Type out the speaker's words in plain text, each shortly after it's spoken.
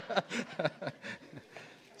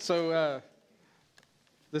So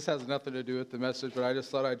this has nothing to do with the message, but I just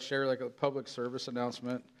thought I'd share like a public service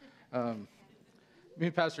announcement. Me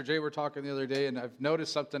and Pastor Jay were talking the other day, and I've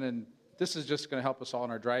noticed something, and this is just going to help us all in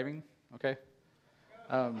our driving, okay?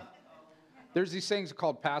 There's these things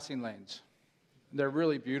called passing lanes. They're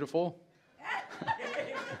really beautiful.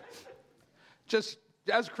 Just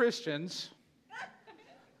as Christians,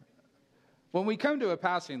 when we come to a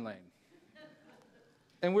passing lane,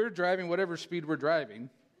 and we're driving whatever speed we're driving,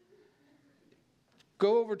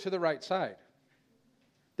 go over to the right side.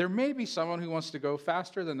 There may be someone who wants to go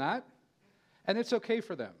faster than that, and it's okay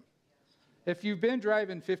for them. If you've been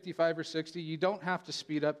driving 55 or 60, you don't have to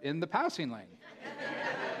speed up in the passing lane.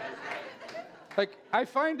 Like, I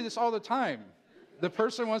find this all the time. The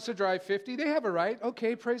person wants to drive 50, they have a right.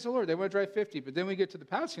 Okay, praise the Lord, they want to drive 50. But then we get to the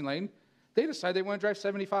passing lane, they decide they want to drive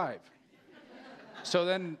 75. So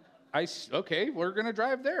then, okay, we're going to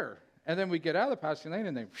drive there. And then we get out of the passing lane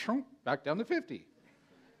and they back down to 50.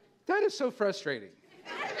 That is so frustrating.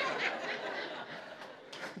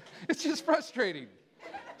 It's just frustrating.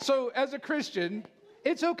 So as a Christian,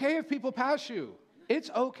 it's okay if people pass you. It's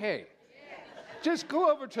okay. Just go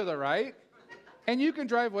over to the right, and you can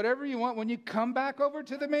drive whatever you want when you come back over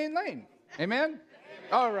to the main lane. Amen?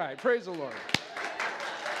 All right. Praise the Lord.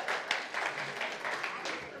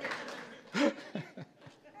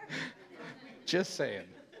 Just saying.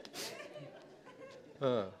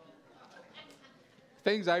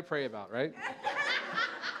 Things I pray about, right?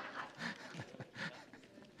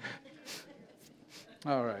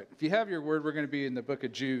 All right. If you have your word, we're going to be in the book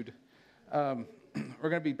of Jude. We're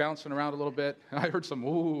going to be bouncing around a little bit. I heard some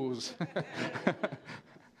oohs.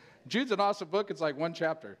 Jude's an awesome book. It's like one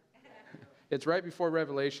chapter. It's right before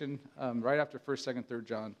Revelation, right after 1st, 2nd, 3rd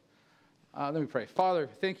John. Let me pray. Father,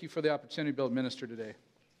 thank you for the opportunity to be able to minister today.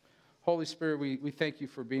 Holy Spirit, we thank you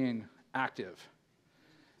for being active.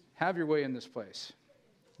 Have your way in this place.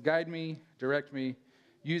 Guide me, direct me,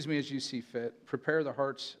 use me as you see fit. Prepare the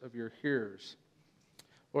hearts of your hearers.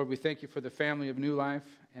 Lord, we thank you for the family of New Life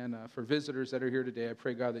and for visitors that are here today. I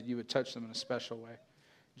pray, God, that you would touch them in a special way.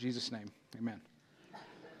 In Jesus' name, amen.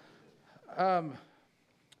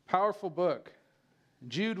 Powerful book.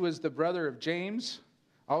 Jude was the brother of James,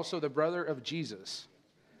 also the brother of Jesus.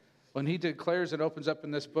 When he declares and opens up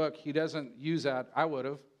in this book, he doesn't use that. I would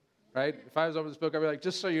have, right? If I was over this book, I'd be like,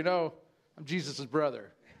 just so you know, I'm Jesus'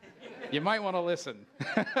 brother. You might want to listen.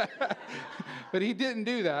 But he didn't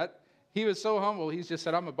do that. He was so humble, he just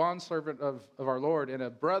said, I'm a bondservant of our Lord and a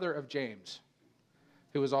brother of James,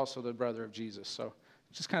 who was also the brother of Jesus. So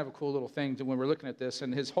it's just kind of a cool little thing when we're looking at this.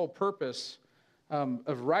 And his whole purpose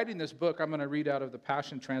of writing this book, I'm going to read out of the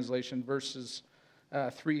Passion Translation, verses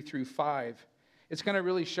 3 through 5. It's going to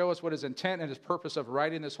really show us what his intent and his purpose of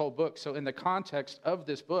writing this whole book. So in the context of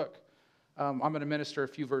this book, I'm going to minister a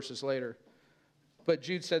few verses later. But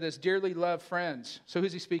Jude said this, dearly loved friends. So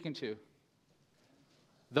who's he speaking to?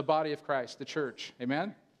 The body of Christ, the church.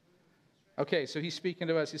 Amen? Okay, so he's speaking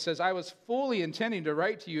to us. He says, I was fully intending to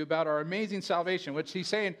write to you about our amazing salvation, which he's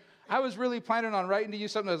saying, I was really planning on writing to you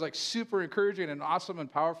something that was like super encouraging and awesome and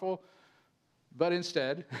powerful. But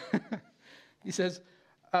instead, he says,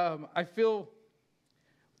 I felt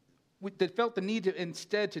the need to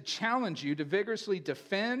instead to challenge you to vigorously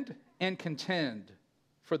defend and contend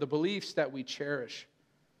for the beliefs that we cherish.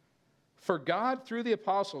 For God, through the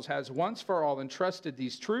apostles, has once for all entrusted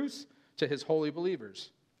these truths to his holy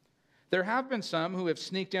believers. There have been some who have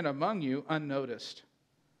sneaked in among you unnoticed.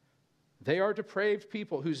 They are depraved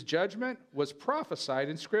people whose judgment was prophesied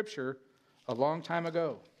in Scripture a long time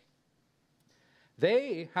ago.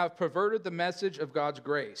 They have perverted the message of God's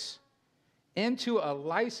grace into a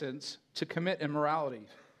license to commit immorality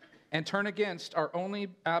and turn against our only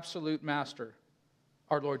absolute master,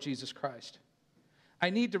 our Lord Jesus Christ. I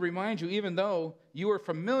need to remind you, even though you are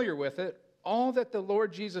familiar with it, that the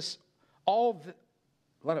Lord Jesus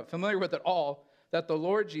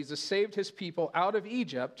saved his people out of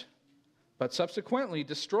Egypt, but subsequently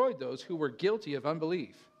destroyed those who were guilty of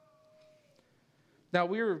unbelief. Now,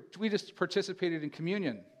 we just participated in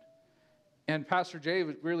communion, and Pastor Jay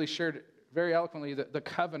really shared very eloquently the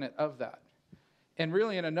covenant of that. And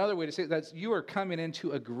really, in another way to say that, you are coming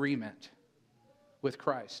into agreement with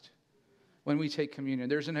Christ. When we take communion,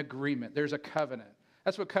 there's an agreement. There's a covenant.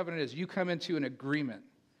 That's what covenant is. You come into an agreement.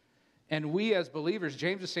 And we as believers,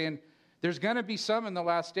 James is saying, there's going to be some in the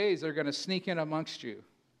last days that are going to sneak in amongst you.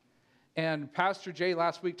 And Pastor Jay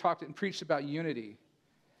last week talked and preached about unity.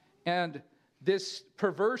 And this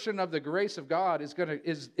perversion of the grace of God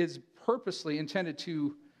is purposely intended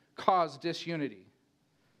to cause disunity,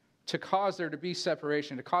 to cause there to be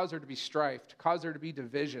separation, to cause there to be strife, to cause there to be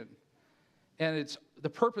division. And it's the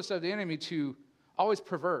purpose of the enemy to always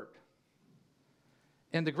pervert.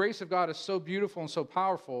 And the grace of God is so beautiful and so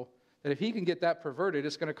powerful that if he can get that perverted,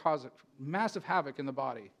 it's going to cause massive havoc in the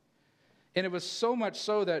body. And it was so much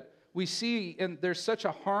so that we see, and there's such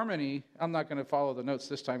a harmony. I'm not going to follow the notes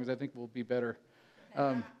this time because I think we'll be better.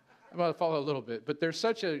 I'm going to follow a little bit. But there's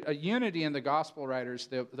such a unity in the gospel writers,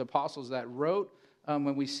 the apostles that wrote.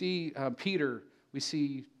 When we see Peter, we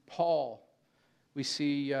see Paul, we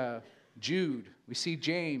see Jude, we see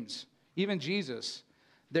James, even Jesus.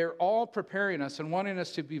 They're all preparing us and wanting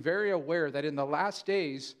us to be very aware that in the last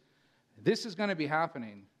days, this is going to be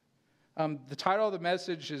happening. The title of the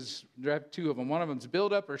message is, I have two of them. One of them is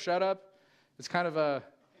Build Up or Shut Up. It's kind of a,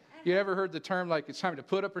 you ever heard the term like it's time to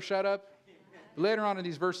put up or shut up? Later on in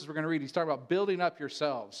these verses we're going to read, he's talking about building up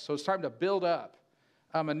yourselves. So it's time to build up.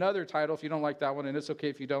 Another title, if you don't like that one, and it's okay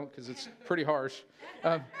if you don't because it's pretty harsh.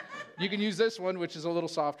 You can use this one, which is a little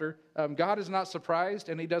softer. God is not surprised,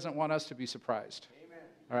 and he doesn't want us to be surprised. Amen.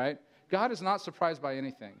 All right? God is not surprised by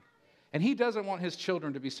anything. And he doesn't want his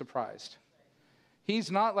children to be surprised.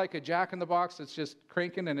 He's not like a jack-in-the-box that's just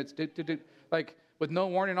cranking and it's like with no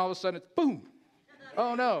warning, all of a sudden it's boom.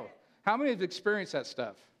 Oh, no. How many have experienced that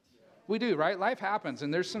stuff? We do, right? Life happens,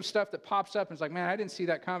 and there's some stuff that pops up, and it's like, man, I didn't see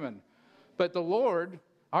that coming. But the Lord,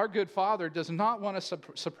 our good Father, does not want us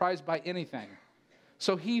surprised by anything.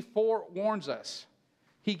 So he forewarns us.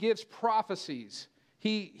 He gives prophecies.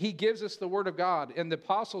 He gives us the word of God. And the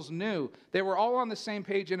apostles knew, they were all on the same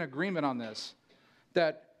page in agreement on this,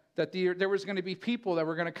 that there was going to be people that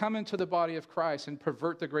were going to come into the body of Christ and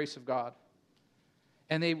pervert the grace of God.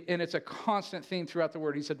 And it's a constant theme throughout the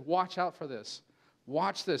word. He said, watch out for this.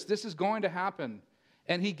 Watch this. This is going to happen.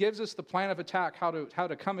 And he gives us the plan of attack, how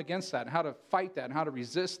to come against that, and how to fight that, and how to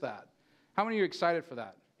resist that. How many of you are excited for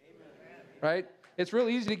that? Amen. Right? It's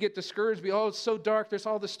really easy to get discouraged. Oh, it's so dark. There's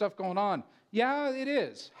all this stuff going on. Yeah, it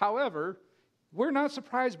is. However, we're not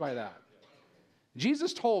surprised by that.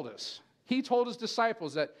 Jesus told us. He told his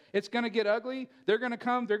disciples that it's going to get ugly. They're going to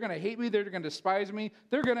come. They're going to hate me. They're going to despise me.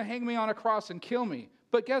 They're going to hang me on a cross and kill me.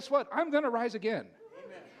 But guess what? I'm going to rise again.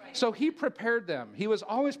 So he prepared them. He was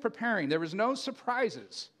always preparing. There was no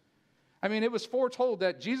surprises. I mean, it was foretold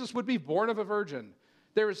that Jesus would be born of a virgin.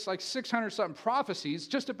 There was like 600-something prophecies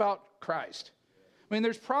just about Christ. I mean,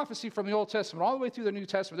 there's prophecy from the Old Testament all the way through the New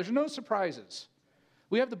Testament. There's no surprises.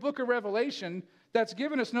 We have the book of Revelation that's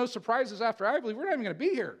given us no surprises after I believe we're not even going to be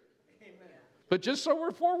here. Amen. But just so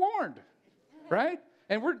we're forewarned, right?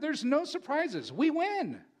 And there's no surprises. We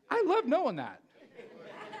win. I love knowing that.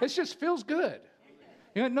 It just feels good.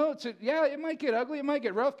 You know, it might get ugly, it might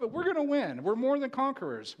get rough, but we're going to win. We're more than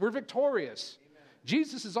conquerors. We're victorious. Amen.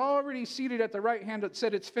 Jesus is already seated at the right hand that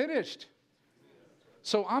said it's finished.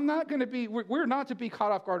 So we're not to be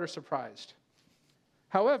caught off guard or surprised.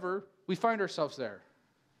 However, we find ourselves there.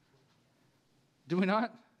 Do we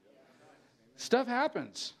not? Stuff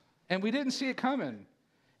happens, and we didn't see it coming.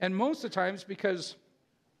 And most of the times because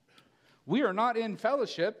we are not in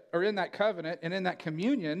fellowship or in that covenant and in that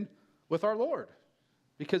communion with our Lord.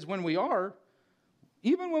 Because when we are,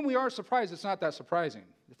 even when we are surprised, it's not that surprising,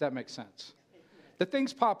 if that makes sense. The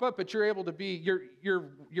things pop up, but you're able to be,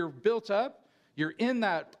 you're built up, you're in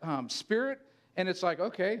that spirit, and it's like,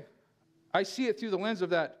 okay, I see it through the lens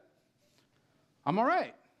of that, I'm all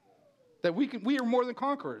right. That we are more than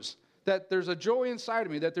conquerors. That there's a joy inside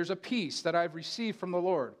of me, that there's a peace that I've received from the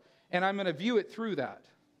Lord. And I'm going to view it through that.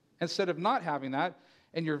 Instead of not having that,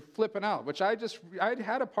 and you're flipping out, which I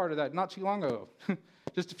had a part of that not too long ago.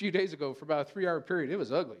 Just a few days ago for about a 3-hour period. It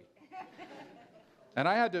was ugly. And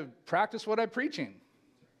I had to practice what I'm preaching.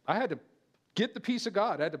 I had to get the peace of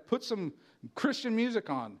God. I had to put some Christian music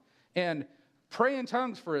on and pray in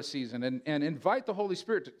tongues for a season and invite the Holy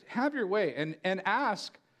Spirit to have your way and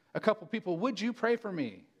ask a couple people, would you pray for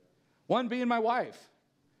me? One being my wife.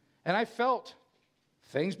 And I felt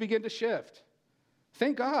things begin to shift.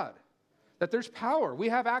 Thank God that there's power. We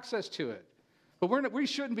have access to it. But we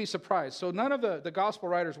shouldn't be surprised. So none of the gospel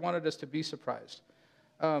writers wanted us to be surprised.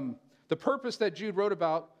 The purpose that Jude wrote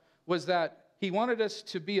about was that he wanted us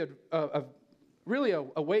to be really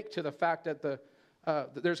awake to the fact that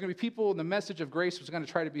there's going to be people, and the message of grace was going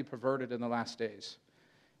to try to be perverted in the last days.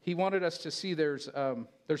 He wanted us to see there's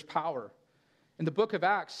power. In the book of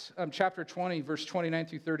Acts, chapter 20, verse 29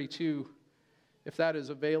 through 32, if that is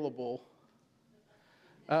available,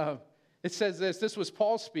 it says this was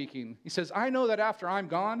Paul speaking. He says, I know that after I'm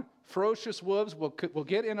gone, ferocious wolves will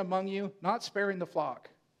get in among you, not sparing the flock.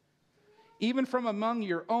 Even from among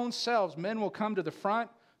your own selves, men will come to the front,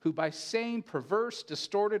 who by saying perverse,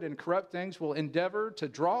 distorted, and corrupt things will endeavor to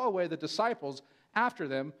draw away the disciples after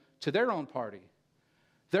them to their own party.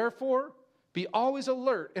 Therefore, be always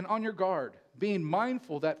alert and on your guard, being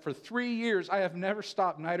mindful that for 3 years I have never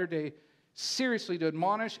stopped night or day seriously to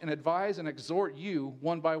admonish and advise and exhort you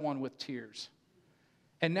one by one with tears.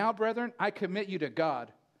 And now, brethren, I commit you to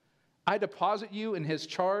God. I deposit you in his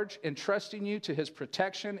charge, entrusting you to his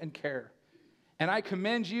protection and care. And I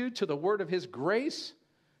commend you to the word of his grace,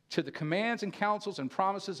 to the commands and counsels and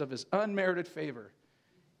promises of his unmerited favor.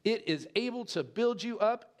 It is able to build you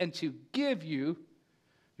up and to give you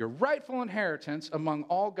your rightful inheritance among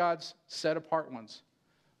all God's set-apart ones,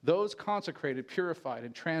 those consecrated, purified,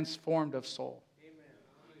 and transformed of soul. Amen.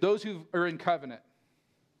 Those who are in covenant,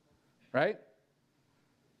 right?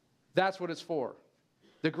 That's what it's for.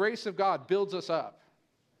 The grace of God builds us up.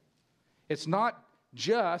 It's not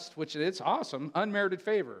just, which it's awesome, unmerited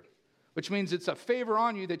favor, which means it's a favor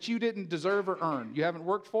on you that you didn't deserve or earn. You haven't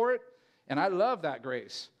worked for it, and I love that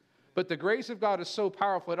grace. But the grace of God is so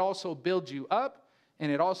powerful, it also builds you up,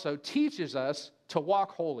 and it also teaches us to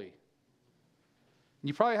walk holy.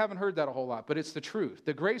 You probably haven't heard that a whole lot, but it's the truth.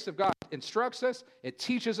 The grace of God instructs us, it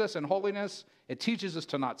teaches us in holiness, it teaches us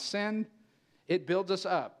to not sin, it builds us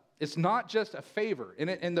up. It's not just a favor,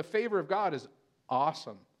 and the favor of God is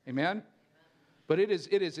awesome. Amen? But it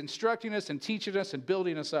is instructing us and teaching us and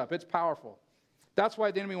building us up. It's powerful. That's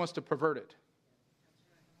why the enemy wants to pervert it.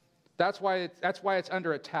 That's why it's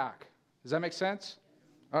under attack. Does that make sense?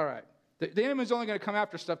 All right. The enemy's only going to come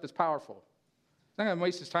after stuff that's powerful. He's not going to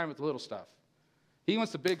waste his time with the little stuff. He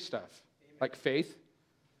wants the big stuff, like faith,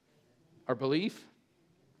 our belief,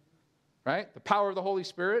 right? The power of the Holy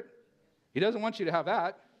Spirit. He doesn't want you to have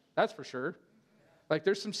that. That's for sure. Like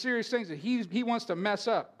there's some serious things that he wants to mess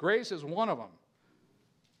up. Grace is one of them.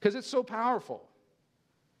 Because it's so powerful.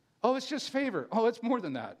 Oh, it's just favor. Oh, it's more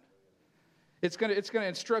than that. It's going to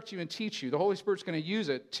instruct you and teach you. The Holy Spirit's going to use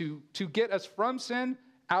it to get us from sin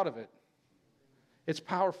out of it. It's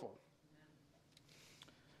powerful.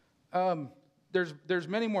 There's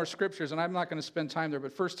many more scriptures, and I'm not going to spend time there,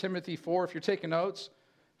 but 1 Timothy 4, if you're taking notes,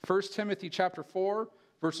 1 Timothy chapter 4,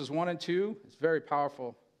 verses 1 and 2, it's very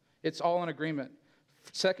powerful. It's all in agreement.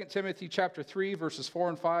 2 Timothy chapter 3, verses 4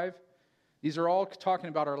 and 5, these are all talking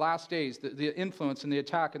about our last days, the influence and the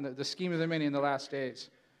attack and the scheme of the many in the last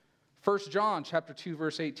days. 1 John chapter 2,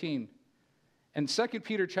 verse 18. And 2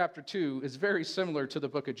 Peter chapter 2 is very similar to the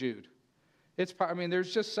book of Jude.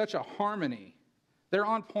 There's just such a harmony. They're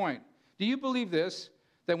on point. Do you believe this,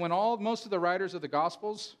 that when most of the writers of the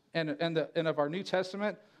Gospels and of our New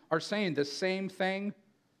Testament are saying the same thing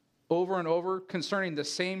over and over concerning the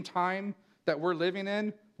same time that we're living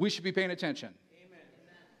in, we should be paying attention? Amen.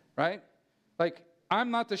 Right? Like,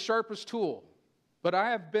 I'm not the sharpest tool, but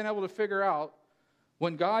I have been able to figure out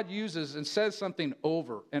when God uses and says something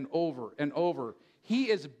over and over and over, he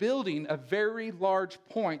is building a very large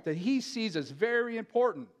point that he sees as very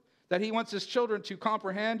important, that he wants his children to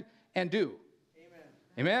comprehend and do.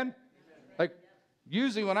 Amen? Amen? Like,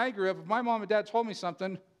 usually when I grew up, if my mom and dad told me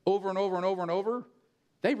something over and over and over and over,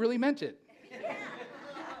 they really meant it.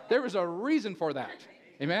 There was a reason for that.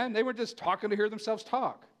 Amen? They were just talking to hear themselves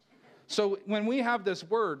talk. So when we have this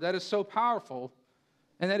word that is so powerful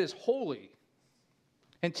and that is holy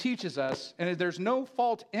and teaches us, and there's no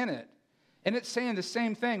fault in it, and it's saying the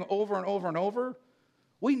same thing over and over and over,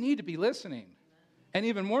 we need to be listening. And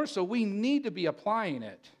even more so, we need to be applying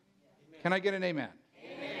it. Can I get an amen?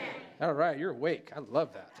 Amen. All right, you're awake. I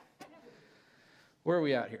love that. Where are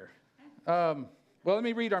we at here? Well, let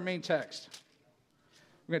me read our main text.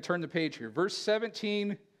 We're going to turn the page here. Verse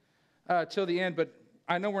 17 till the end, but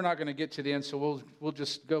I know we're not going to get to the end, so we'll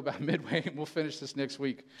just go about midway, and we'll finish this next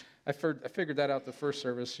week. I figured that out the first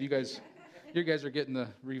service. You guys are getting the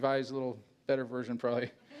revised little better version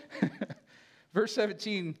probably. Verse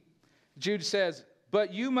 17, Jude says,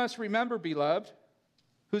 "But you must remember, beloved,"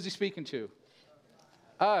 who's he speaking to?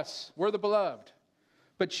 Us. We're the beloved.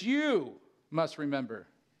 But you must remember.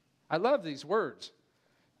 I love these words.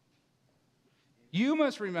 You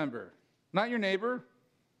must remember. Not your neighbor.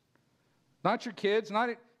 Not your kids. Not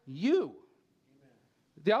you.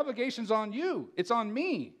 The obligation's on you. It's on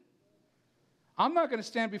me. I'm not going to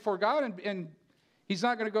stand before God and he's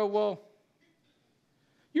not going to go, well,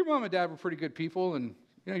 your mom and dad were pretty good people and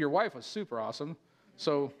your wife was super awesome,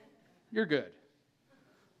 so you're good.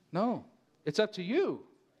 No, it's up to you.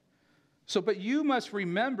 But you must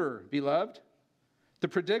remember, beloved, the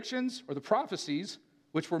predictions or the prophecies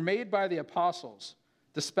which were made by the apostles,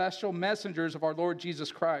 the special messengers of our Lord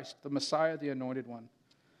Jesus Christ, the Messiah, the Anointed One.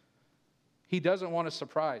 He doesn't want us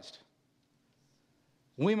surprised.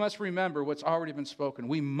 We must remember what's already been spoken.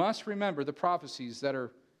 We must remember the prophecies that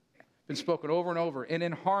are been spoken over and over and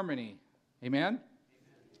in harmony. Amen?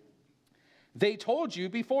 They told you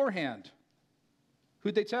beforehand.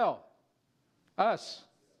 Who'd they tell? Us.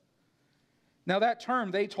 Now that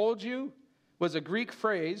term, they told you, was a Greek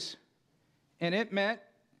phrase, and it meant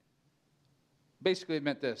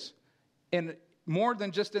this. And more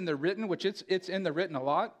than just in the written, which it's in the written a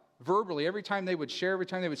lot, verbally, every time they would share, every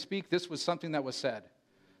time they would speak, this was something that was said.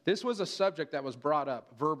 This was a subject that was brought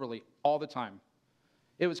up verbally all the time.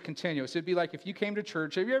 It was continuous. It'd be like if you came to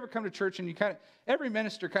church. Have you ever come to church and every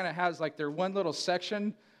minister kind of has like their one little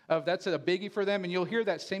section of that's a biggie for them, and you'll hear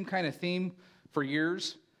that same kind of theme for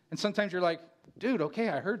years. And sometimes you're like, dude, okay,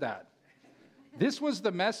 I heard that. This was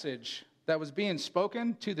the message that was being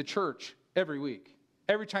spoken to the church every week,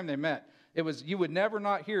 every time they met. It was, you would never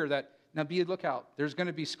not hear that. Now be a lookout. There's going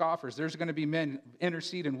to be scoffers. There's going to be men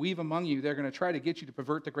intercede and weave among you. They're going to try to get you to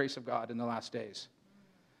pervert the grace of God in the last days.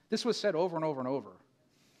 This was said over and over and over.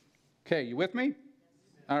 Okay, you with me?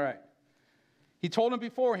 All right. He told them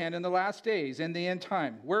beforehand in the last days, in the end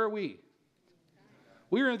time. Where are we?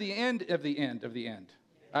 We are at the end of the end of the end,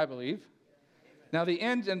 I believe. Now the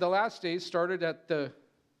end and the last days started at the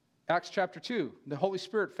Acts chapter 2. The Holy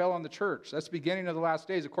Spirit fell on the church. That's the beginning of the last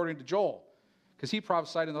days according to Joel. Because he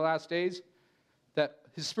prophesied in the last days that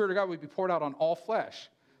his Spirit of God would be poured out on all flesh.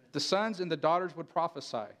 The sons and the daughters would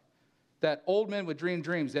prophesy. That old men would dream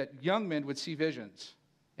dreams. That young men would see visions.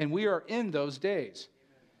 And we are in those days.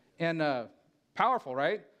 And powerful,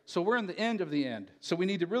 right? So we're in the end of the end. So we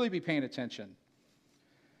need to really be paying attention.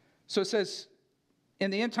 So it says, in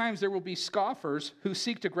the end times there will be scoffers who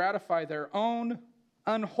seek to gratify their own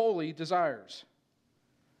unholy desires.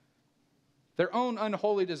 Their own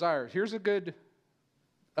unholy desires. Here's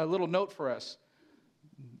a little note for us.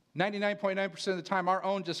 99.9% of the time, our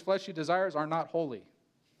own just fleshly desires are not holy.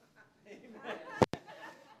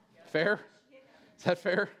 Fair? Is that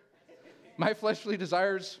fair? My fleshly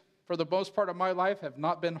desires, for the most part of my life, have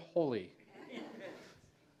not been holy.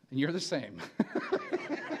 And you're the same.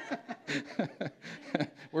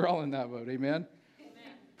 We're all in that boat, amen?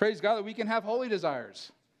 Praise God that we can have holy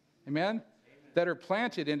desires, amen? That are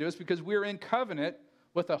planted into us because we're in covenant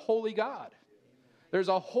with a holy God. There's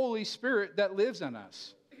a Holy Spirit that lives in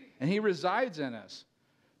us, and He resides in us.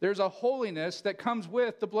 There's a holiness that comes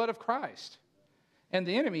with the blood of Christ, and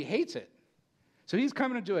the enemy hates it. So he's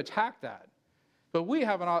coming to attack that. But we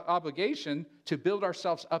have an obligation to build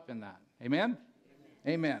ourselves up in that. Amen?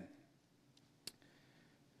 Amen.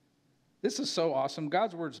 This is so awesome.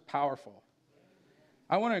 God's word is powerful.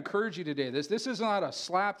 I want to encourage you today. This is not a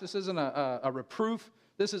slap. This isn't a reproof.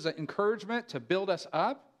 This is an encouragement to build us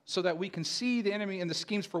up so that we can see the enemy and the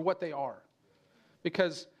schemes for what they are.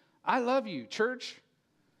 Because I love you, church.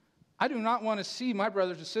 I do not want to see my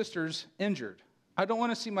brothers and sisters injured. I don't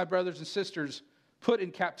want to see my brothers and sisters put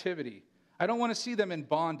in captivity. I don't want to see them in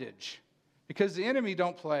bondage because the enemy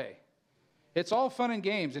don't play. It's all fun and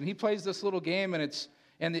games, and he plays this little game, and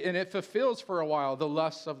it fulfills for a while the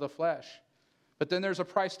lusts of the flesh. But then there's a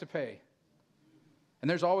price to pay. And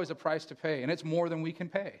there's always a price to pay, and it's more than we can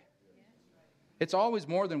pay. It's always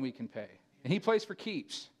more than we can pay. And he plays for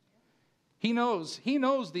keeps. He knows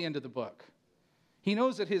the end of the book. He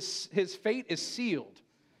knows that his fate is sealed,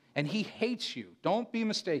 and he hates you. Don't be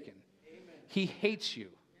mistaken. Amen. He hates you.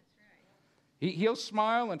 That's right. He'll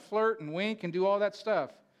smile and flirt and wink and do all that stuff,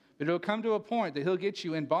 but it'll come to a point that he'll get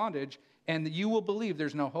you in bondage, and you will believe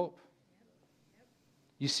there's no hope. Yep.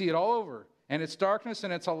 You see it all over, and it's darkness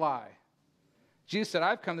and it's a lie. Jesus said,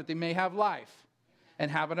 I've come that they may have life and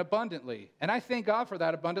have it abundantly. And I thank God for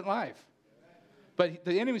that abundant life. But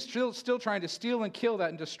the enemy's still trying to steal and kill that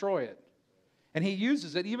and destroy it. And he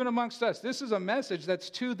uses it even amongst us. This is a message that's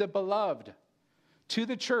to the beloved, to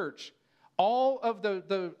the church. All of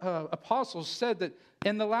the apostles said that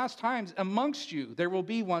in the last times amongst you, there will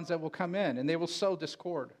be ones that will come in and they will sow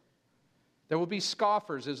discord. There will be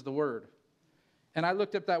scoffers is the word. And I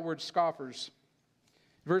looked up that word scoffers.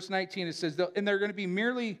 Verse 19, it says, and they're going to be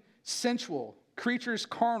merely sensual, creatures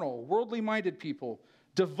carnal, worldly-minded people,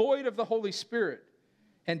 devoid of the Holy Spirit,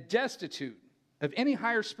 and destitute of any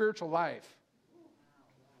higher spiritual life.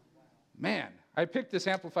 Man, I picked this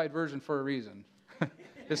amplified version for a reason.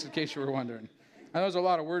 Just in case you were wondering. I know there's a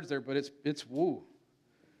lot of words there, but it's woo.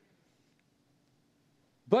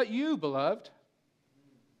 But you, beloved,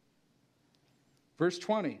 verse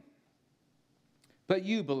 20, but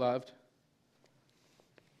you, beloved,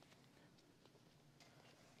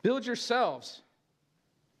 build yourselves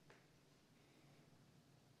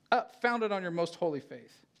up, founded on your most holy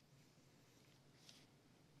faith.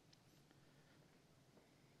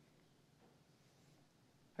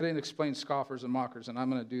 I didn't explain scoffers and mockers, and I'm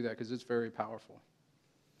going to do that because it's very powerful.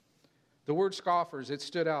 The word scoffers, it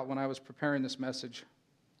stood out when I was preparing this message,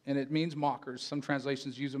 and it means mockers. Some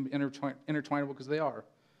translations use them intertwinable because they are.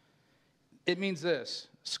 It means this: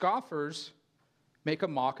 scoffers make a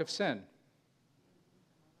mock of sin.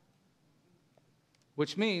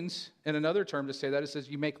 Which means, in another term to say that, it says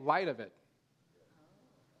you make light of it.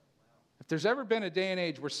 If there's ever been a day and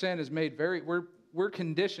age where sin is made we're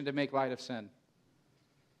conditioned to make light of sin.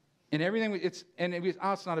 And everything, it's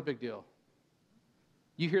not a big deal.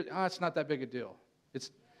 You hear, it's not that big a deal.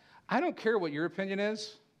 I don't care what your opinion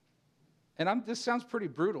is. And this sounds pretty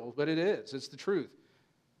brutal, but it is. It's the truth.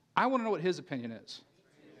 I want to know what his opinion is.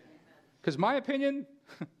 Because my opinion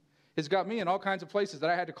has got me in all kinds of places that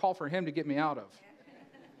I had to call for him to get me out of.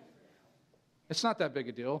 It's not that big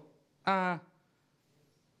a deal. Yeah,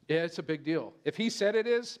 it's a big deal. If he said it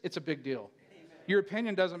is, it's a big deal. Your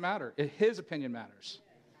opinion doesn't matter. His opinion matters.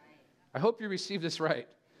 I hope you receive this right.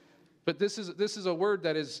 But this is a word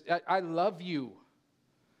that is, I love you.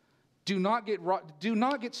 Do not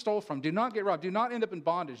get stole from. Do not get robbed. Do not end up in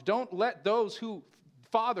bondage. Don't let those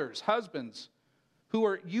fathers, husbands,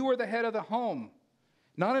 you are the head of the home.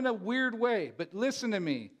 Not in a weird way, but listen to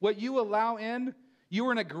me. What you allow in, you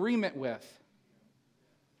are in agreement with.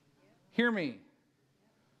 Hear me.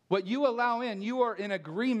 What you allow in, you are in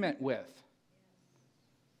agreement with.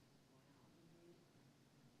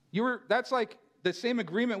 That's like the same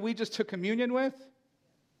agreement we just took communion with.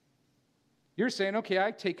 You're saying, okay,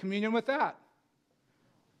 I take communion with that.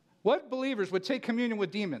 What believers would take communion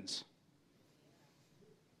with demons?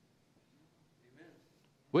 Amen.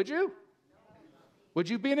 Would you? Would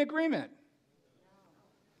you be in agreement?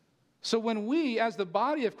 So when we, as the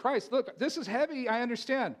body of Christ, look, this is heavy, I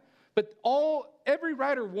understand. But every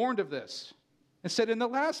writer warned of this and said, in the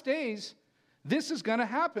last days, this is going to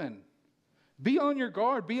happen. Be on your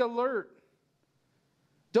guard. Be alert.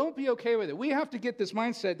 Don't be okay with it. We have to get this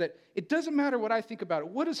mindset that it doesn't matter what I think about it.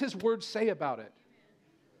 What does his word say about it?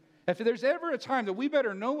 If there's ever a time that we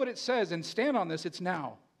better know what it says and stand on this, it's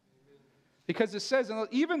now. Because it says,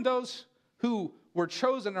 even those who were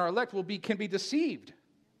chosen or elect can be deceived.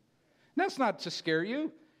 And that's not to scare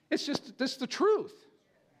you. It's the truth.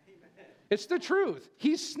 It's the truth.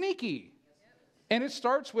 He's sneaky. And it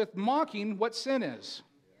starts with mocking what sin is.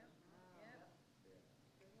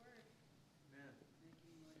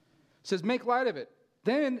 It says, make light of it.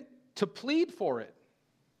 Then to plead for it.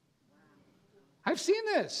 I've seen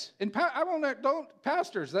this. And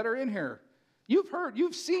pastors that are in here,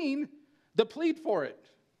 you've seen the plead for it.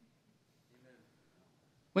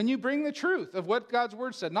 When you bring the truth of what God's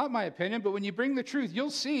word said, not my opinion, but when you bring the truth, you'll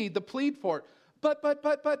see the plead for it. But.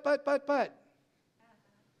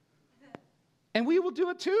 And we will do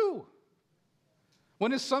it too.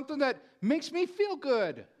 When it's something that makes me feel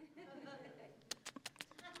good.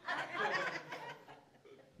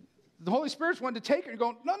 The Holy Spirit's wanting to take it and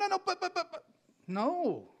going, no, but.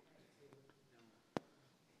 No.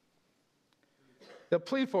 The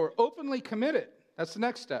plead for it. Openly commit it. That's the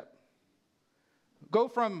next step. Go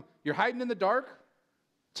from you're hiding in the dark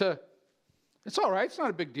to it's all right, it's not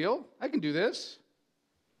a big deal. I can do this.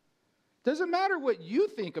 Doesn't matter what you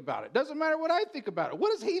think about it. Doesn't matter what I think about it.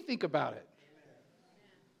 What does he think about it?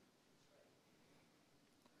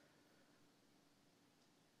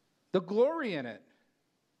 The glory in it,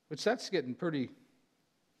 which that's getting pretty.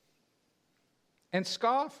 And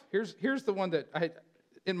scoff, here's the one that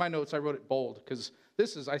in my notes I wrote it bold because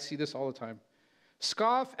I see this all the time.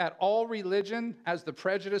 Scoff at all religion as the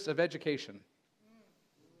prejudice of education.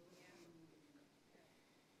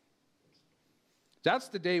 That's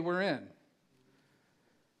the day we're in.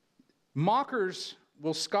 Mockers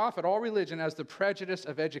will scoff at all religion as the prejudice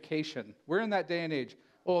of education. We're in that day and age.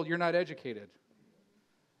 Oh, you're not educated.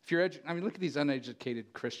 Look at these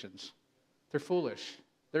uneducated Christians. They're foolish.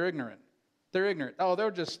 They're ignorant. Oh,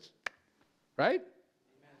 they're just, right?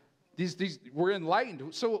 We're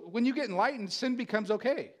enlightened. So when you get enlightened, sin becomes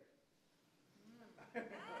okay.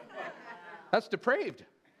 That's depraved.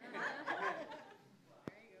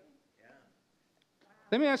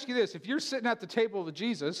 Let me ask you this. If you're sitting at the table with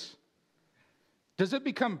Jesus, does it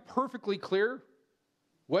become perfectly clear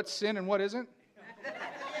what's sin and what isn't?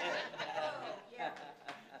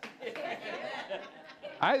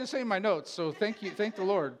 I had to say in my notes, so thank the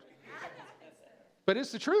Lord. But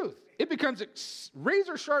it's the truth. It becomes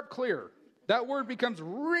razor sharp clear. That word becomes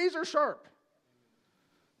razor sharp.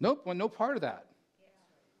 Nope, no part of that.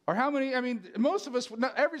 Or how many, most of us,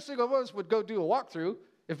 every single of us would go do a walkthrough.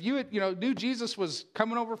 If you had, knew Jesus was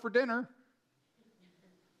coming over for dinner.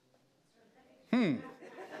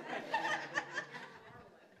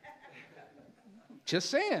 Just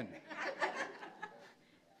saying.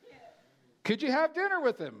 Could you have dinner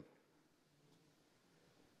with him?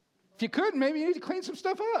 If you couldn't, maybe you need to clean some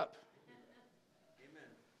stuff up. Amen.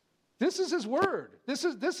 This is his word. This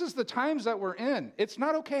is the times that we're in. It's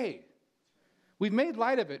not okay. We've made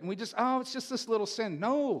light of it, and it's just this little sin.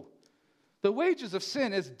 No. The wages of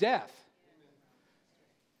sin is death.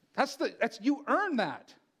 You earn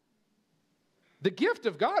that. The gift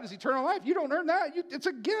of God is eternal life. You don't earn that. It's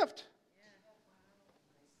a gift.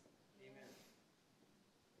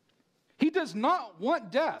 He does not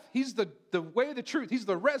want death. He's the way, the truth. He's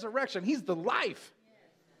the resurrection. He's the life.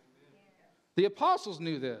 The apostles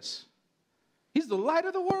knew this. He's the light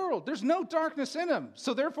of the world. There's no darkness in him.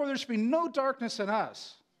 So therefore, there should be no darkness in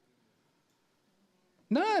us.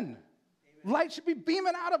 None. Light should be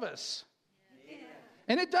beaming out of us.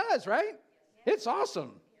 And it does, right? It's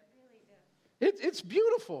awesome. It's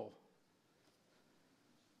beautiful.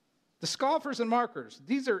 The scoffers and mockers,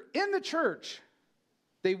 these are in the church.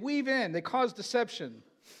 They weave in. They cause deception.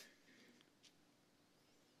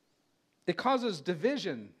 It causes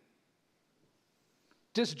division,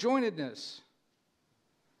 disjointedness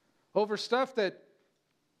over stuff that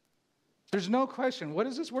there's no question. What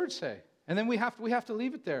does this word say? And then we have to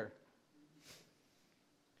leave it there.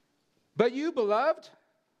 But you, beloved,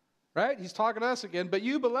 right? He's talking to us again. But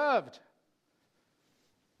you, beloved,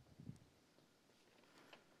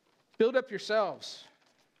 build up yourselves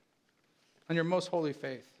on your most holy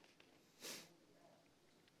faith.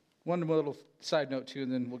 One little side note, too,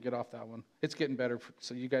 and then we'll get off that one. It's getting better,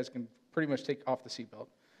 so you guys can pretty much take off the seatbelt.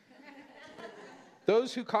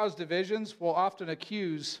 Those who cause divisions will often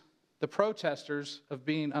accuse the protesters of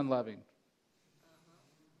being unloving.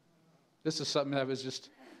 This is something that was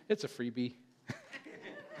it's a freebie.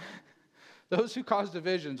 Those who cause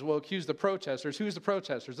divisions will accuse the protesters. Who's the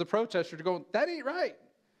protesters? The protesters are going, that ain't right.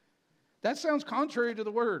 That sounds contrary to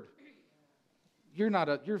the word. You're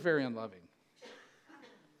very unloving.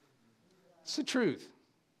 It's the truth.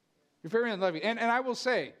 You're very unloving. And I will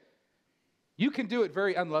say, you can do it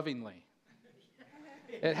very unlovingly.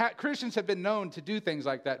 Christians have been known to do things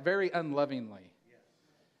like that very unlovingly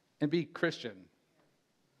and be Christian.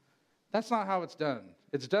 That's not how it's done.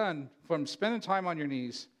 It's done from spending time on your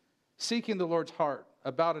knees, seeking the Lord's heart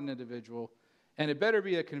about an individual, and it better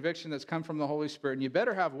be a conviction that's come from the Holy Spirit, and you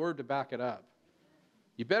better have word to back it up.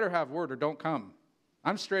 You better have word or don't come.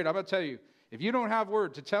 I'm straight. I'm going to tell you, if you don't have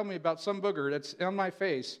word to tell me about some booger that's on my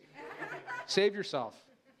face, save yourself.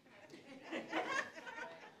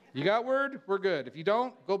 You got word? We're good. If you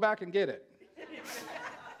don't, go back and get it.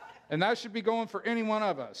 And that should be going for any one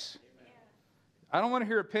of us. I don't want to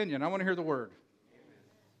hear opinion. I want to hear the word.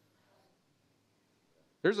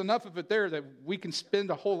 There's enough of it there that we can spend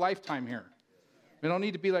a whole lifetime here. We don't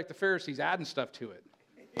need to be like the Pharisees adding stuff to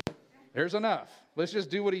it. There's enough. Let's just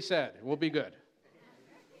do what he said. We'll be good.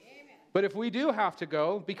 But if we do have to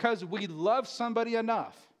go because we love somebody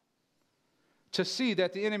enough to see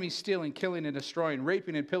that the enemy's stealing, killing, and destroying,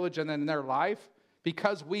 raping and pillaging in their life,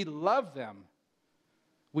 because we love them,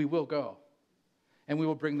 we will go. And we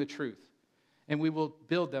will bring the truth. And we will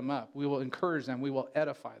build them up. We will encourage them. We will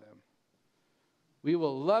edify them. We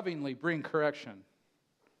will lovingly bring correction.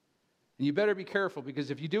 And you better be careful,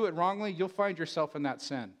 because if you do it wrongly, you'll find yourself in that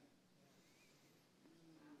sin.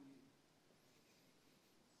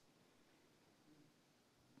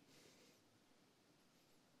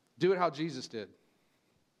 Do it how Jesus did.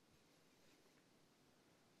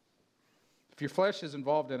 If your flesh is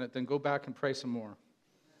involved in it, then go back and pray some more.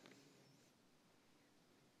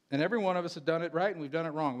 And every one of us have done it right and we've done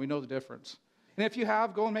it wrong. We know the difference. And if you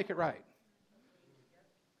have, go and make it right.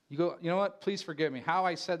 You go, you know what? Please forgive me. How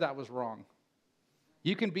I said that was wrong.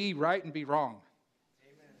 You can be right and be wrong.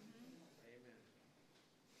 Amen.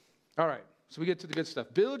 All right. So we get to the good stuff.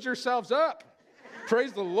 Build yourselves up.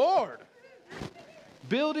 Praise the Lord.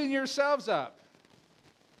 Building yourselves up.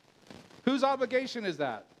 Whose obligation is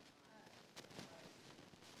that?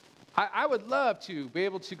 I would love to be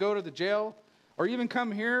able to go to the jail or even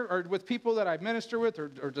come here or with people that I minister with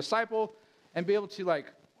or disciple and be able to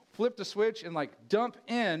flip the switch and dump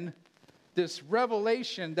in this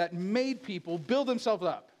revelation that made people build themselves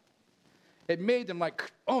up. It made them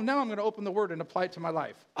oh, now I'm going to open the word and apply it to my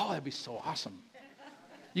life. Oh, that'd be so awesome.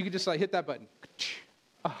 You could just hit that button.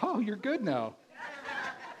 Oh, you're good now.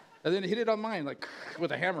 And then hit it on mine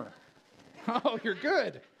with a hammer. Oh, you're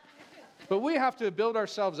good. But we have to build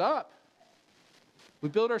ourselves up. We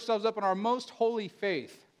build ourselves up in our most holy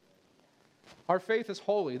faith. Our faith is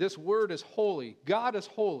holy. This word is holy. God is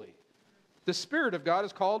holy. The Spirit of God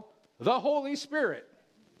is called the Holy Spirit.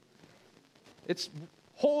 It's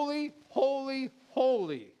holy, holy,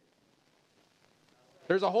 holy.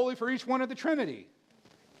 There's a holy for each one of the Trinity.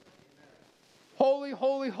 Holy,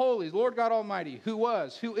 holy, holy, Lord God Almighty, who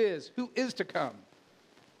was, who is to come.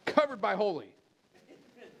 Covered by holy.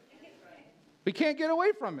 We can't get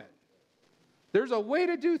away from it. There's a way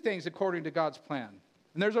to do things according to God's plan.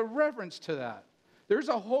 And there's a reverence to that. There's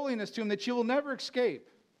a holiness to him that you will never escape.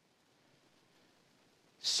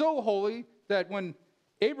 So holy that when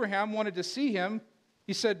Abraham wanted to see him,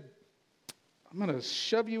 he said, I'm going to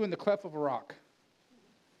shove you in the cleft of a rock.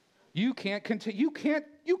 You can't contain, you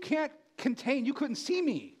couldn't see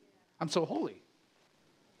me. I'm so holy.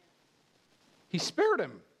 He spared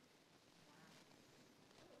him.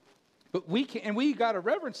 But we got to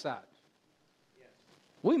reverence that.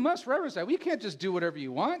 We must reverence that. We can't just do whatever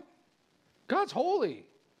you want. God's holy.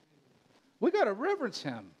 We got to reverence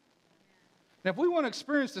him. And if we want to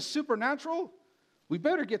experience the supernatural, we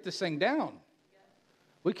better get this thing down.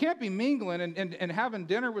 We can't be mingling and having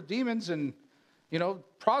dinner with demons and,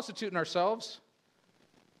 prostituting ourselves.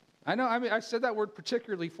 I said that word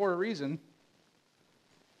particularly for a reason.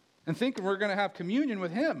 And thinking we're going to have communion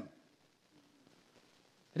with him.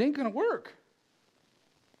 It ain't going to work.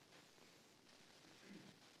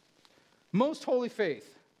 Most holy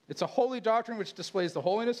faith. It's a holy doctrine which displays the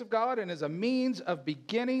holiness of God and is a means of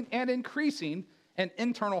beginning and increasing an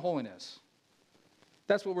internal holiness.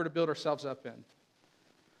 That's what we're to build ourselves up in.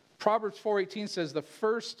 Proverbs 4:18 says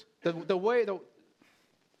the way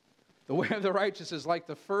of the righteous is like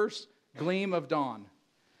the first gleam of dawn,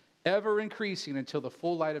 ever increasing until the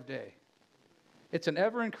full light of day. It's an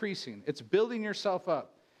ever increasing. It's building yourself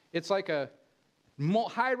up. It's like a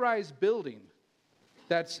high-rise building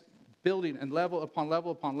that's building and level upon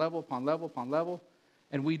level upon level upon level upon level.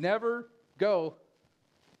 And we never go,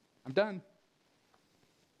 I'm done.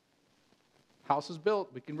 House is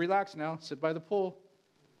built. We can relax now. Sit by the pool.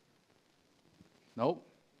 Nope.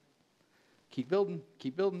 Keep building,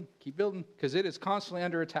 keep building, keep building, because it is constantly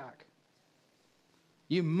under attack.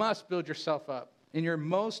 You must build yourself up in your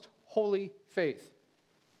most holy faith.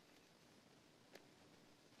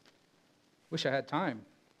 Wish I had time.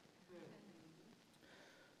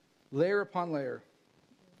 Layer upon layer.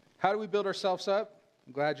 How do we build ourselves up?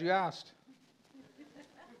 I'm glad you asked.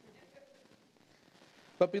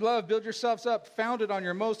 But beloved, build yourselves up, founded on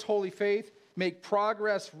your most holy faith. Make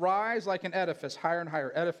progress rise like an edifice, higher and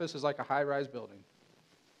higher. Edifice is like a high-rise building.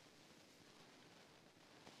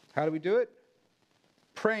 How do we do it?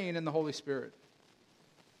 Praying in the Holy Spirit.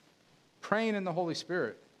 Praying in the Holy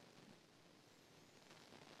Spirit.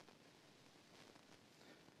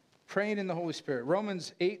 Praying in the Holy Spirit.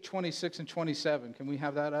 Romans 8:26 and 27. Can we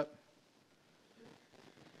have that up?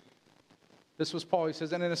 This was Paul. He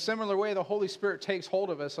says, and in a similar way, the Holy Spirit takes hold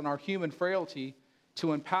of us in our human frailty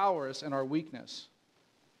to empower us in our weakness.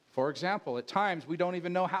 For example, at times we don't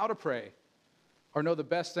even know how to pray or know the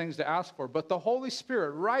best things to ask for, but the Holy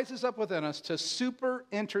Spirit rises up within us to super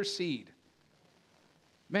intercede.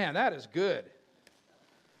 Man, that is good.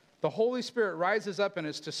 The Holy Spirit rises up in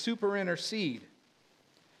us to super intercede.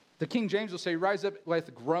 The King James will say, rise up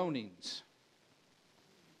with groanings.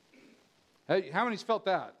 Hey, how many's felt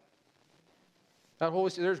that? That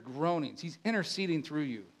Holy Spirit, there's groanings. He's interceding through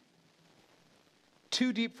you.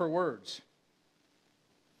 Too deep for words.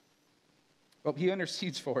 Well, he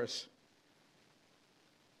intercedes for us.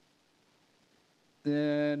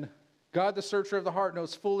 Then God, the searcher of the heart,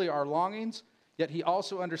 knows fully our longings, yet he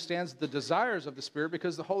also understands the desires of the Spirit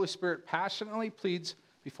because the Holy Spirit passionately pleads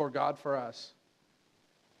before God for us.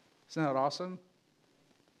 Isn't that awesome?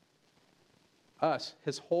 Us,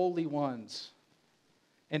 his holy ones,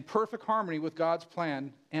 in perfect harmony with God's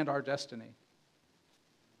plan and our destiny.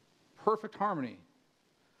 Perfect harmony.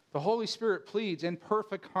 The Holy Spirit pleads in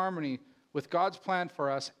perfect harmony with God's plan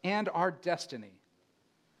for us and our destiny.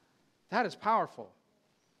 That is powerful.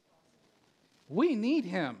 We need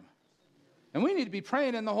him. And we need to be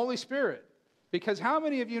praying in the Holy Spirit. Because how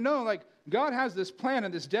many of you know, God has this plan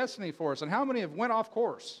and this destiny for us, and how many have went off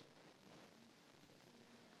course?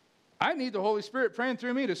 I need the Holy Spirit praying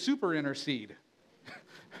through me to super intercede.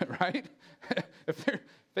 Right?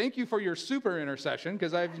 Thank you for your super intercession,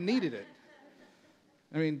 because I've needed it.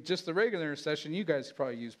 I mean, just the regular intercession you guys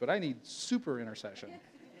probably use, but I need super intercession.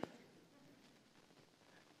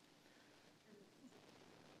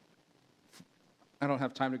 I don't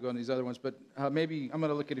have time to go on these other ones, but maybe I'm going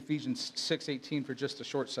to look at Ephesians 6:18 for just a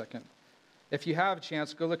short second. If you have a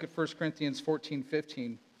chance, go look at 1 Corinthians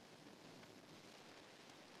 14:15.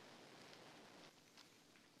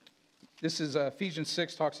 This is Ephesians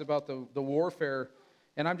 6 talks about the warfare,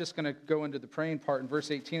 and I'm just going to go into the praying part. In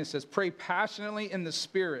verse 18, it says, pray passionately in the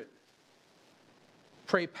Spirit.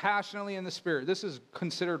 Pray passionately in the Spirit. This is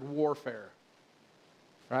considered warfare.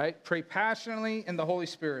 right? Pray passionately in the Holy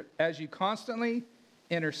Spirit as you constantly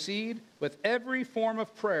intercede with every form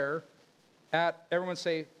of prayer at, everyone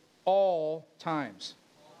say, all times.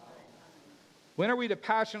 When are we to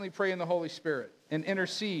passionately pray in the Holy Spirit and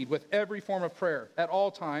intercede with every form of prayer at all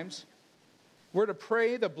times? We're to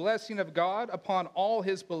pray the blessing of God upon all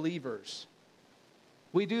his believers.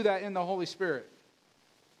 We do that in the Holy Spirit.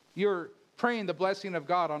 You're praying the blessing of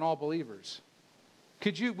God on all believers.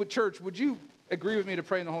 Could you, church, would you agree with me to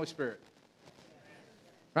pray in the Holy Spirit?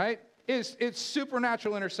 Right? It's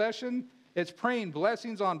supernatural intercession. It's praying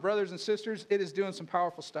blessings on brothers and sisters. It is doing some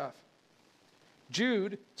powerful stuff.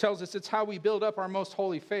 Jude tells us it's how we build up our most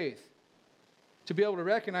holy faith, to be able to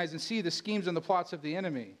recognize and see the schemes and the plots of the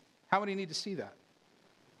enemy. How many need to see that?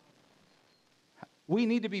 We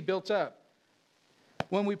need to be built up.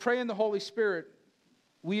 When we pray in the Holy Spirit,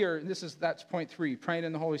 that's point 3, praying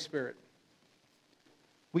in the Holy Spirit.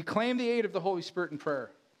 We claim the aid of the Holy Spirit in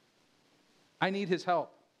prayer. I need his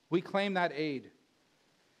help. We claim that aid.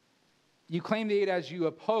 You claim the aid as you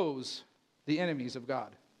oppose the enemies of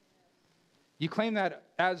God. You claim that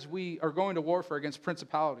as we are going to warfare against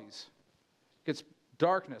principalities, against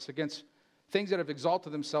darkness, against things that have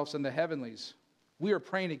exalted themselves in the heavenlies. We are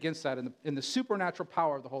praying against that in the supernatural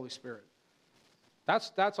power of the Holy Spirit.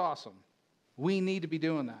 That's awesome. We need to be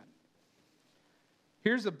doing that.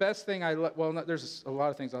 Here's the best thing there's a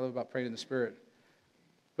lot of things I love about praying in the Spirit,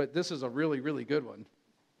 but this is a really, really good one,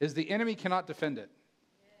 is the enemy cannot defend it.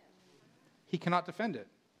 He cannot defend it.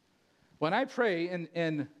 When I pray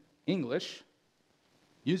in English,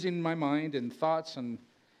 using my mind and thoughts, and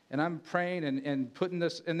I'm praying and putting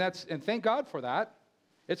this, and thank God for that.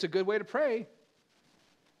 It's a good way to pray.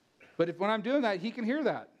 But when I'm doing that, he can hear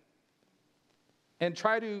that and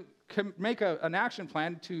try to make an action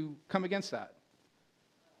plan to come against that.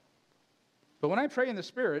 But when I pray in the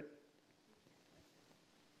Spirit,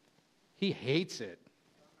 he hates it.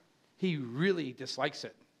 He really dislikes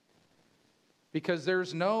it. Because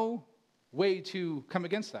there's no way to come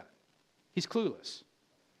against that. He's clueless.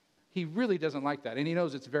 He really doesn't like that, and he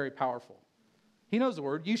knows it's very powerful. He knows the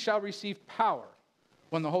word, you shall receive power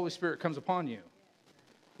when the Holy Spirit comes upon you.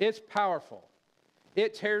 It's powerful.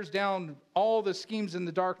 It tears down all the schemes in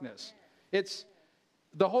the darkness.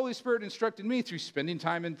 The Holy Spirit instructed me through spending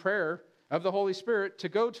time in prayer of the Holy Spirit to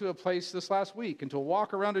go to a place this last week and to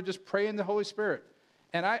walk around and just pray in the Holy Spirit.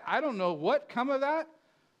 And I don't know what come of that,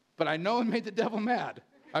 but I know it made the devil mad.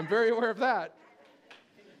 I'm very aware of that.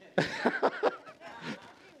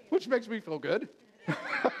 Which makes me feel good.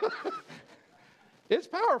 It's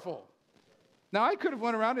powerful. Now, I could have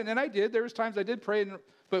went around, and I did. There was times I did pray,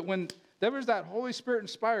 but when there was that Holy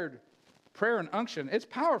Spirit-inspired prayer and unction, it's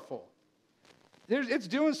powerful. It's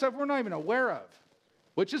doing stuff we're not even aware of,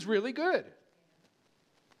 which is really good.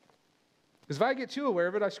 Because if I get too aware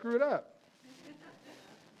of it, I screw it up.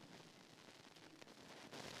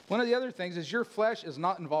 One of the other things is your flesh is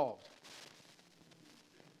not involved.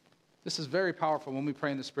 This is very powerful when we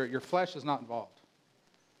pray in the Spirit. Your flesh is not involved.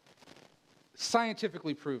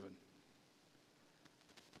 Scientifically proven.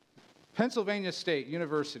 Pennsylvania State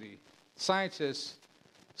University scientists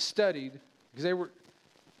studied, because they were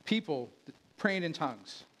people praying in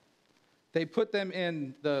tongues. They put them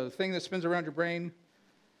in the thing that spins around your brain.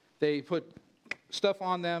 They put stuff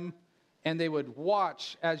on them, and they would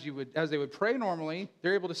watch as they would pray normally.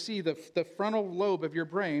 They're able to see the frontal lobe of your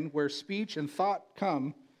brain where speech and thought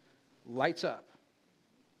come, lights up.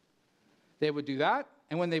 They would do that,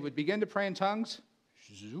 and when they would begin to pray in tongues,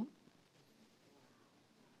 zoop.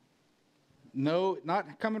 No,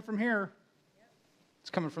 not coming from here. It's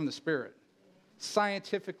coming from the Spirit.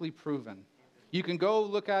 Scientifically proven. You can go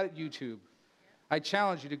look at YouTube. I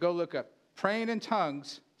challenge you to go look up praying in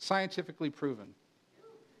tongues, scientifically proven.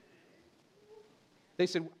 They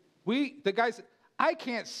said, the guy said, I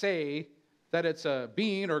can't say that it's a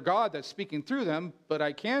being or God that's speaking through them, but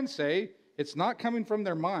I can say it's not coming from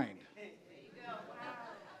their mind.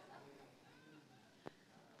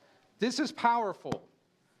 This is powerful.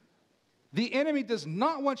 The enemy does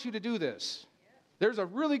not want you to do this. There's a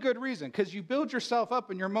really good reason, because you build yourself up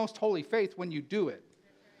in your most holy faith when you do it.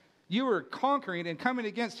 You are conquering and coming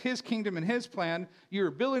against his kingdom and his plan. You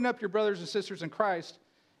are building up your brothers and sisters in Christ,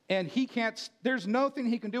 and there's nothing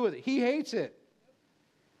he can do with it. He hates it.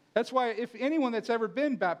 That's why if anyone that's ever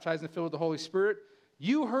been baptized and filled with the Holy Spirit,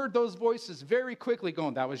 you heard those voices very quickly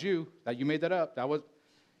going, that was you. That you made that up. That was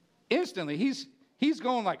instantly. He's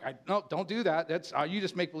going like, no, don't do that. That's you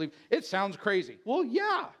just make believe. It sounds crazy. Well,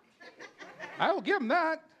 yeah. I will give him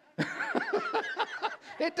that.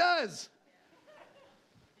 It does.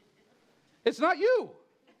 It's not you.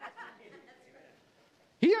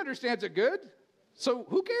 He understands it good. So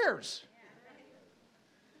who cares?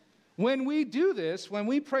 When we do this, when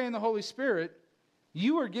we pray in the Holy Spirit,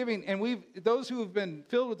 you are giving, and those who have been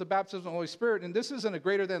filled with the baptism of the Holy Spirit, and this isn't a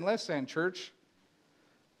greater than less than church,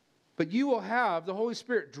 but you will have the Holy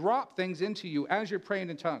Spirit drop things into you as you're praying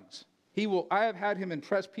in tongues. I have had him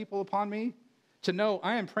impress people upon me to know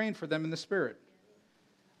I am praying for them in the Spirit.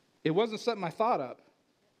 It wasn't something I thought up.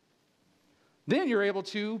 Then you're able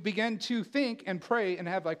to begin to think and pray and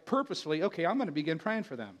have purposefully, okay, I'm going to begin praying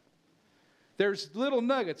for them. There's little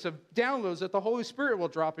nuggets of downloads that the Holy Spirit will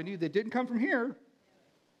drop in you that didn't come from here,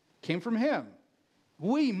 came from him.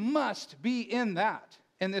 We must be in that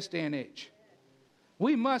in this day and age.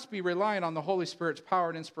 We must be relying on the Holy Spirit's power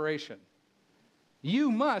and inspiration.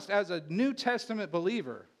 You must, as a New Testament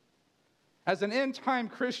believer, as an end-time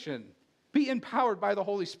Christian, be empowered by the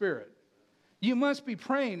Holy Spirit. You must be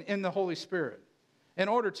praying in the Holy Spirit in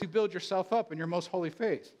order to build yourself up in your most holy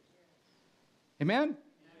faith. Amen?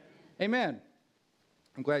 Amen.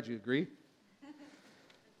 I'm glad you agree.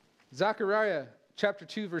 Zechariah chapter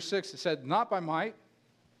 2, verse 6, it said, not by might,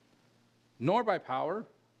 nor by power,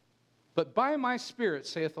 but by my Spirit,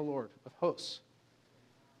 saith the Lord of hosts.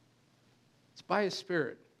 It's by his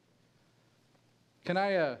Spirit. Can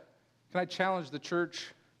I challenge the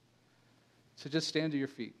church to just stand to your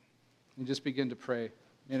feet and just begin to pray,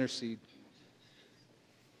 intercede?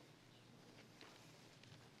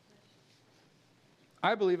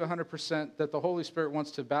 I believe 100% that the Holy Spirit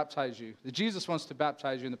wants to baptize you, that Jesus wants to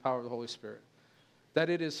baptize you in the power of the Holy Spirit, that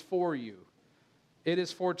it is for you. It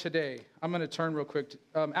is for today. I'm going to turn real quick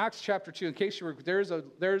to Acts chapter 2. In case you were, there's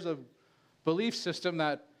a belief system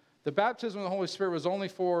that the baptism of the Holy Spirit was only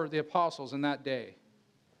for the apostles in that day.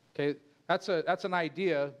 Okay, that's an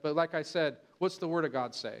idea, but like I said, what's the Word of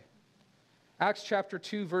God say? Acts chapter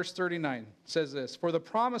 2, verse 39 says this, for the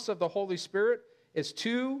promise of the Holy Spirit is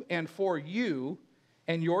to and for you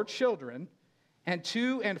and your children, and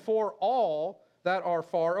to and for all that are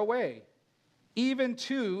far away, even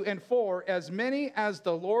to and for as many as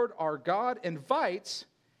the Lord our God invites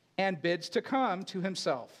and bids to come to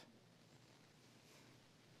himself.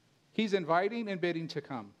 He's inviting and bidding to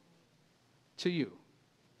come to you.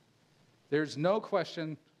 There's no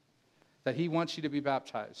question that he wants you to be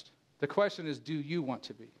baptized. The question is, do you want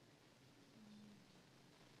to be?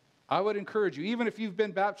 I would encourage you, even if you've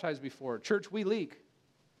been baptized before, church, we leak.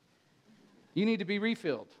 You need to be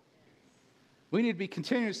refilled. We need to be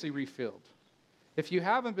continuously refilled. If you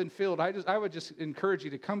haven't been filled, I would just encourage you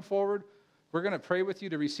to come forward. We're going to pray with you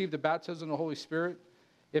to receive the baptism of the Holy Spirit.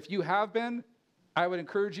 If you have been, I would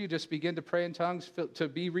encourage you to just begin to pray in tongues, to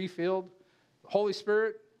be refilled. Holy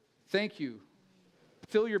Spirit, thank you.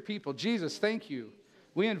 Fill your people. Jesus, thank you.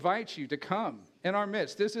 We invite you to come in our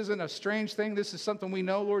midst. This isn't a strange thing. This is something we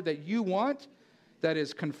know, Lord, that you want, that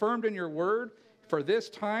is confirmed in your word for this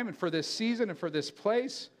time and for this season and for this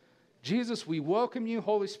place. Jesus, we welcome you.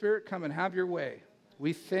 Holy Spirit, come and have your way.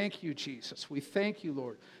 We thank you, Jesus. We thank you,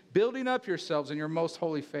 Lord. Building up yourselves in your most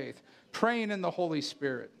holy faith, praying in the Holy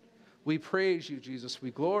Spirit. We praise you, Jesus.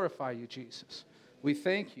 We glorify you, Jesus. We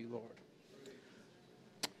thank you, Lord.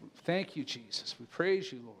 Thank you, Jesus. We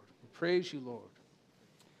praise you, Lord. We praise you, Lord.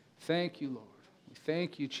 Thank you, Lord. We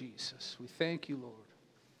thank you, Jesus. We thank you, Lord.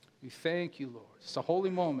 We thank you, Lord. It's a holy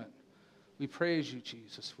moment. We praise you,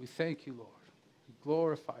 Jesus. We thank you, Lord. We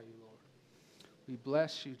glorify you, Lord. We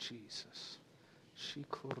bless you, Jesus. We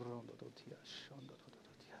praise you,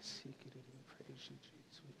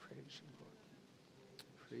 Jesus. We praise you, Lord.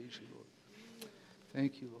 We praise you, Lord.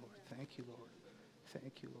 Thank you, Lord. Thank you, Lord.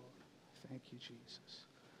 Thank you, Lord. Thank you, Jesus.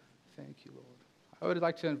 Thank you, Lord. I would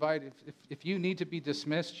like to invite, if you need to be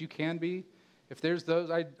dismissed, you can be. If there's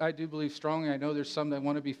those, I do believe strongly, I know there's some that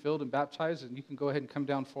want to be filled and baptized, and you can go ahead and come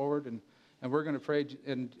down forward, and we're going to pray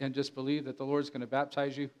and just believe that the Lord's going to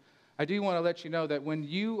baptize you. I do want to let you know that when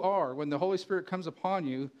the Holy Spirit comes upon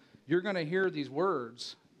you, you're going to hear these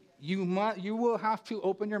words. You will have to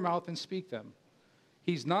open your mouth and speak them.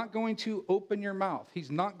 He's not going to open your mouth.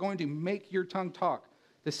 He's not going to make your tongue talk.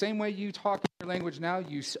 The same way you talk in your language now,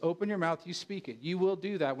 you open your mouth, you speak it. You will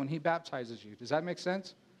do that when he baptizes you. Does that make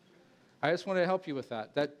sense? I just want to help you with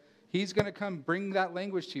that. That he's going to come bring that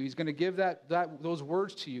language to you. He's going to give those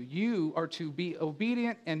words to you. You are to be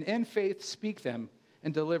obedient and in faith speak them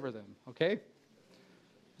and deliver them. Okay?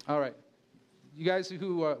 All right. You guys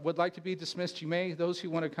who would like to be dismissed, you may. Those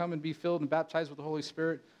who want to come and be filled and baptized with the Holy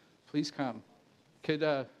Spirit, please come.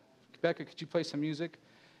 Becca, could you play some music?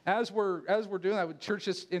 As we're doing that with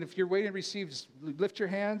churches, and if you're waiting to receive, just lift your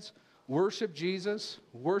hands, worship Jesus,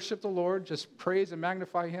 worship the Lord, just praise and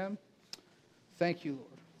magnify him. Thank you, Lord.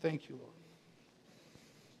 Thank you, Lord.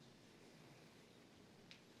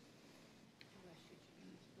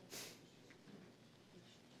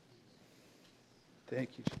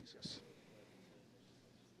 Thank you, Jesus.